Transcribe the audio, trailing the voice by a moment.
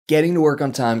Getting to work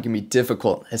on time can be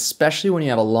difficult, especially when you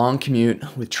have a long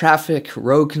commute with traffic,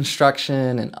 road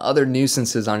construction, and other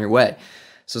nuisances on your way.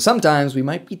 So sometimes we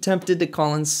might be tempted to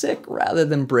call in sick rather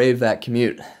than brave that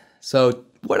commute. So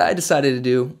what I decided to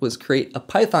do was create a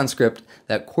Python script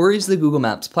that queries the Google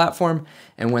Maps platform,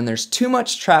 and when there's too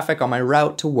much traffic on my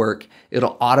route to work,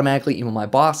 it'll automatically email my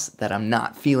boss that I'm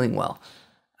not feeling well.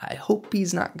 I hope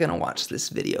he's not gonna watch this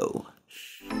video.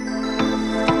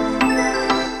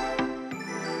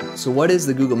 So what is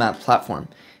the Google Maps platform?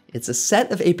 It's a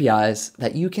set of APIs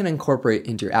that you can incorporate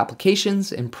into your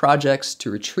applications and projects to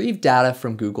retrieve data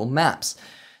from Google Maps.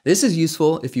 This is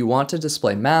useful if you want to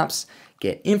display maps,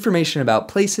 get information about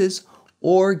places,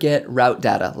 or get route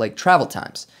data like travel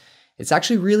times. It's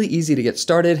actually really easy to get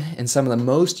started, and some of the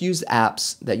most used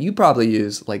apps that you probably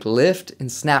use, like Lyft and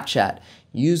Snapchat,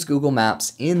 use Google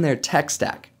Maps in their tech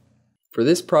stack. For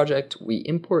this project, we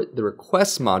import the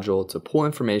requests module to pull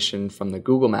information from the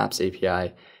Google Maps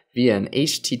API via an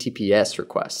HTTPS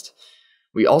request.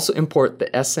 We also import the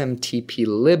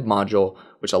SMTP_lib module,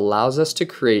 which allows us to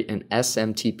create an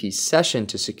SMTP session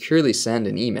to securely send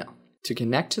an email. To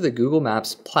connect to the Google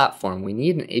Maps platform, we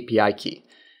need an API key.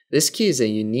 This key is a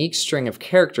unique string of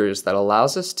characters that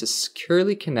allows us to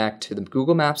securely connect to the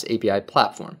Google Maps API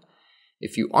platform.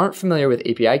 If you aren't familiar with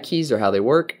API keys or how they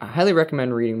work, I highly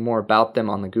recommend reading more about them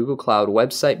on the Google Cloud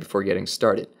website before getting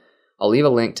started. I'll leave a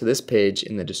link to this page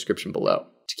in the description below.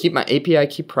 To keep my API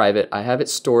key private, I have it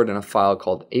stored in a file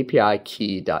called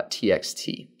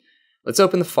apikey.txt. Let's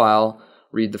open the file,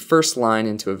 read the first line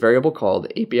into a variable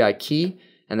called API key,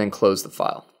 and then close the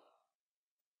file.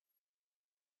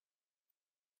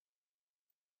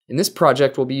 In this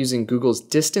project, we'll be using Google's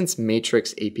Distance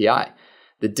Matrix API.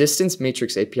 The Distance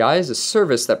Matrix API is a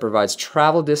service that provides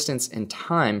travel distance and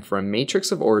time for a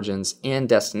matrix of origins and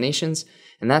destinations,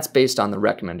 and that's based on the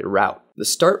recommended route. The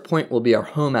start point will be our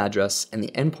home address, and the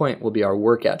endpoint will be our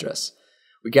work address.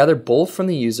 We gather both from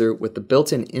the user with the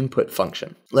built-in input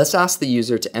function. Let's ask the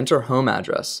user to enter home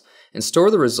address and store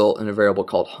the result in a variable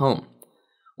called home.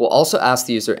 We'll also ask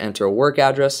the user to enter a work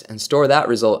address and store that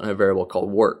result in a variable called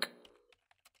work.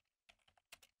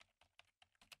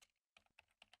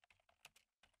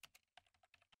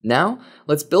 Now,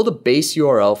 let's build a base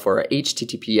URL for our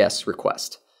HTTPS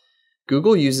request.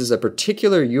 Google uses a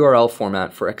particular URL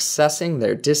format for accessing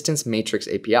their Distance Matrix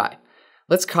API.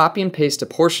 Let's copy and paste a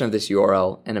portion of this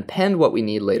URL and append what we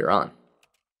need later on.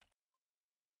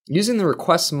 Using the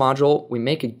requests module, we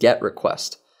make a GET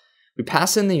request. We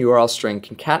pass in the URL string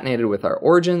concatenated with our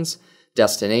origins,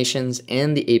 destinations,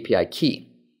 and the API key.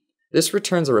 This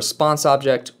returns a response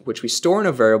object, which we store in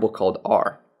a variable called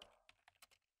R.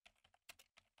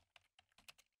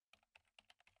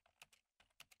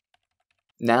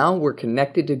 Now we're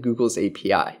connected to Google's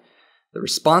API. The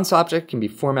response object can be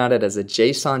formatted as a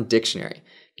JSON dictionary,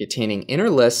 containing inner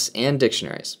lists and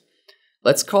dictionaries.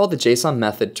 Let's call the JSON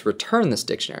method to return this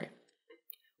dictionary.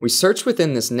 We search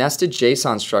within this nested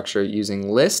JSON structure using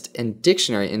list and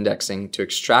dictionary indexing to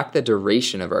extract the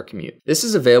duration of our commute. This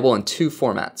is available in two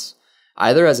formats,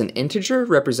 either as an integer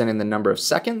representing the number of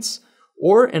seconds,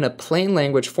 or in a plain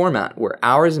language format where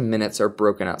hours and minutes are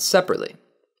broken out separately.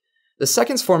 The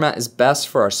seconds format is best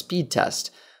for our speed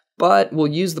test, but we'll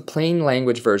use the plain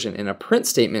language version in a print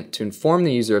statement to inform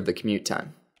the user of the commute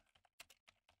time.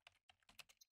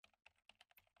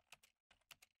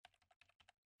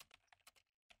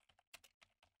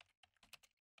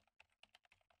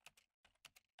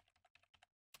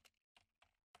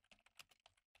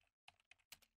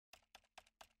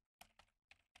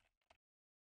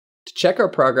 To check our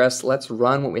progress, let's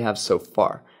run what we have so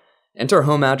far. Enter a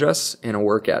home address and a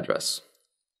work address.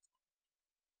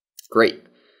 Great,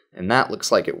 and that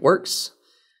looks like it works.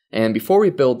 And before we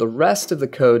build the rest of the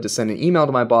code to send an email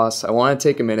to my boss, I want to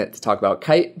take a minute to talk about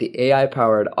Kite, the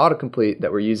AI-powered autocomplete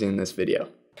that we're using in this video.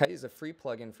 Kite is a free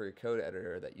plugin for your code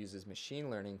editor that uses machine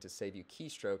learning to save you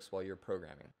keystrokes while you're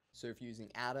programming. So if you're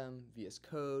using Atom, VS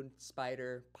Code,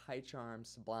 Spider, PyCharm,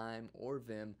 Sublime, or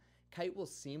Vim, Kite will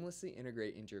seamlessly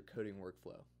integrate into your coding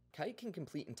workflow. Kite can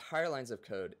complete entire lines of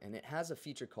code, and it has a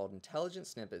feature called intelligent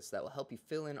snippets that will help you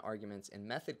fill in arguments and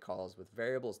method calls with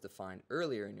variables defined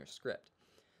earlier in your script.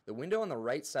 The window on the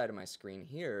right side of my screen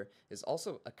here is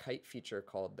also a Kite feature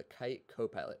called the Kite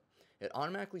Copilot. It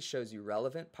automatically shows you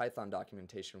relevant Python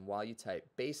documentation while you type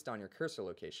based on your cursor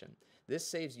location. This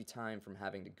saves you time from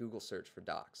having to Google search for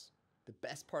docs. The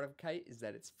best part of Kite is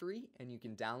that it's free, and you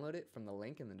can download it from the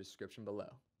link in the description below.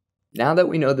 Now that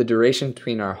we know the duration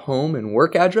between our home and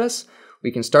work address, we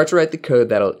can start to write the code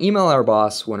that'll email our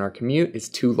boss when our commute is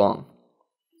too long.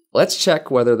 Let's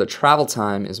check whether the travel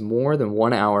time is more than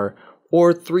 1 hour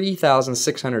or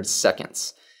 3,600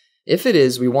 seconds. If it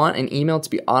is, we want an email to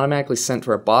be automatically sent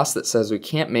to our boss that says we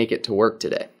can't make it to work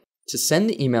today. To send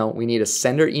the email, we need a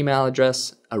sender email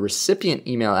address, a recipient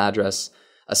email address,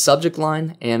 a subject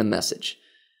line, and a message.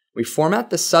 We format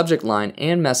the subject line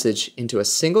and message into a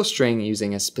single string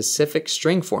using a specific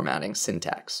string formatting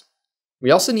syntax. We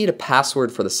also need a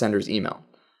password for the sender's email.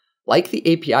 Like the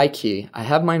API key, I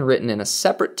have mine written in a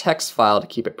separate text file to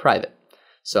keep it private.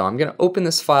 So I'm going to open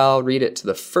this file, read it to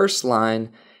the first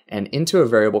line, and into a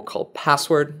variable called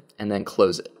password, and then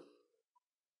close it.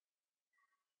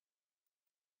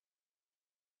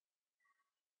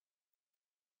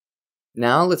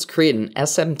 Now let's create an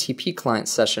SMTP client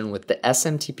session with the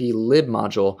SMTP lib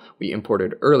module we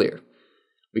imported earlier.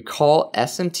 We call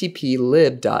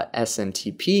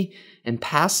smtplib.smtp and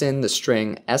pass in the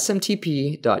string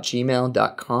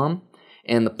smtp.gmail.com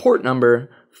and the port number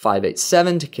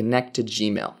 587 to connect to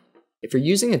Gmail. If you're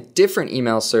using a different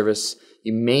email service,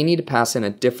 you may need to pass in a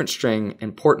different string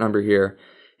and port number here,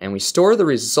 and we store the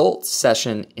results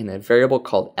session in a variable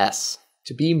called s.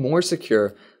 To be more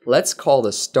secure, let's call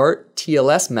the start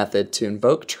TLS method to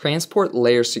invoke transport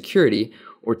layer security,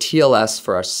 or TLS,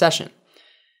 for our session.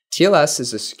 TLS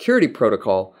is a security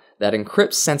protocol that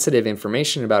encrypts sensitive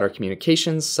information about our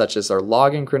communications, such as our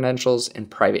login credentials and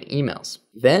private emails.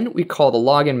 Then we call the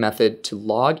login method to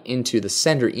log into the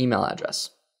sender email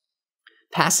address.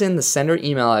 Pass in the sender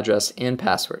email address and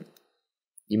password.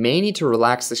 You may need to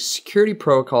relax the security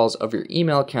protocols of your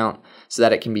email account so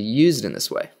that it can be used in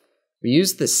this way. We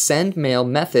use the send mail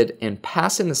method and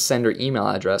pass in the sender email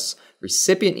address,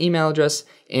 recipient email address,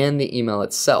 and the email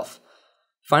itself.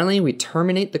 Finally, we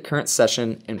terminate the current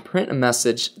session and print a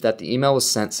message that the email was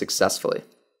sent successfully.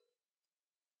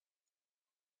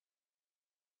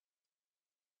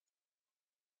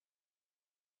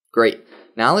 Great.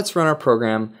 Now let's run our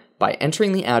program by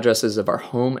entering the addresses of our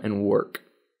home and work.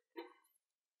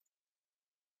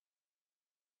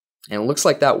 And it looks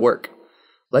like that worked.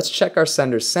 Let's check our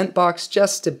sender's sent box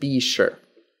just to be sure.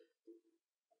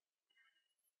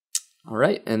 All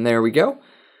right, and there we go.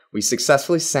 We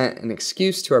successfully sent an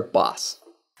excuse to our boss.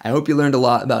 I hope you learned a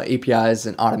lot about APIs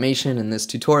and automation in this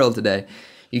tutorial today.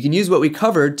 You can use what we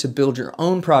covered to build your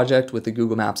own project with the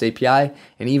Google Maps API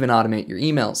and even automate your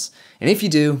emails. And if you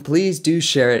do, please do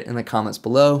share it in the comments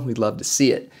below. We'd love to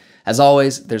see it. As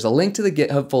always, there's a link to the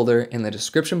GitHub folder in the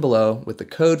description below with the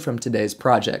code from today's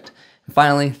project. And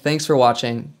finally, thanks for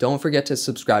watching. Don't forget to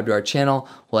subscribe to our channel.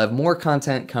 We'll have more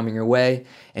content coming your way.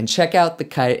 And check out the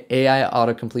Kite AI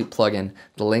autocomplete plugin.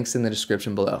 The link's in the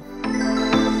description below.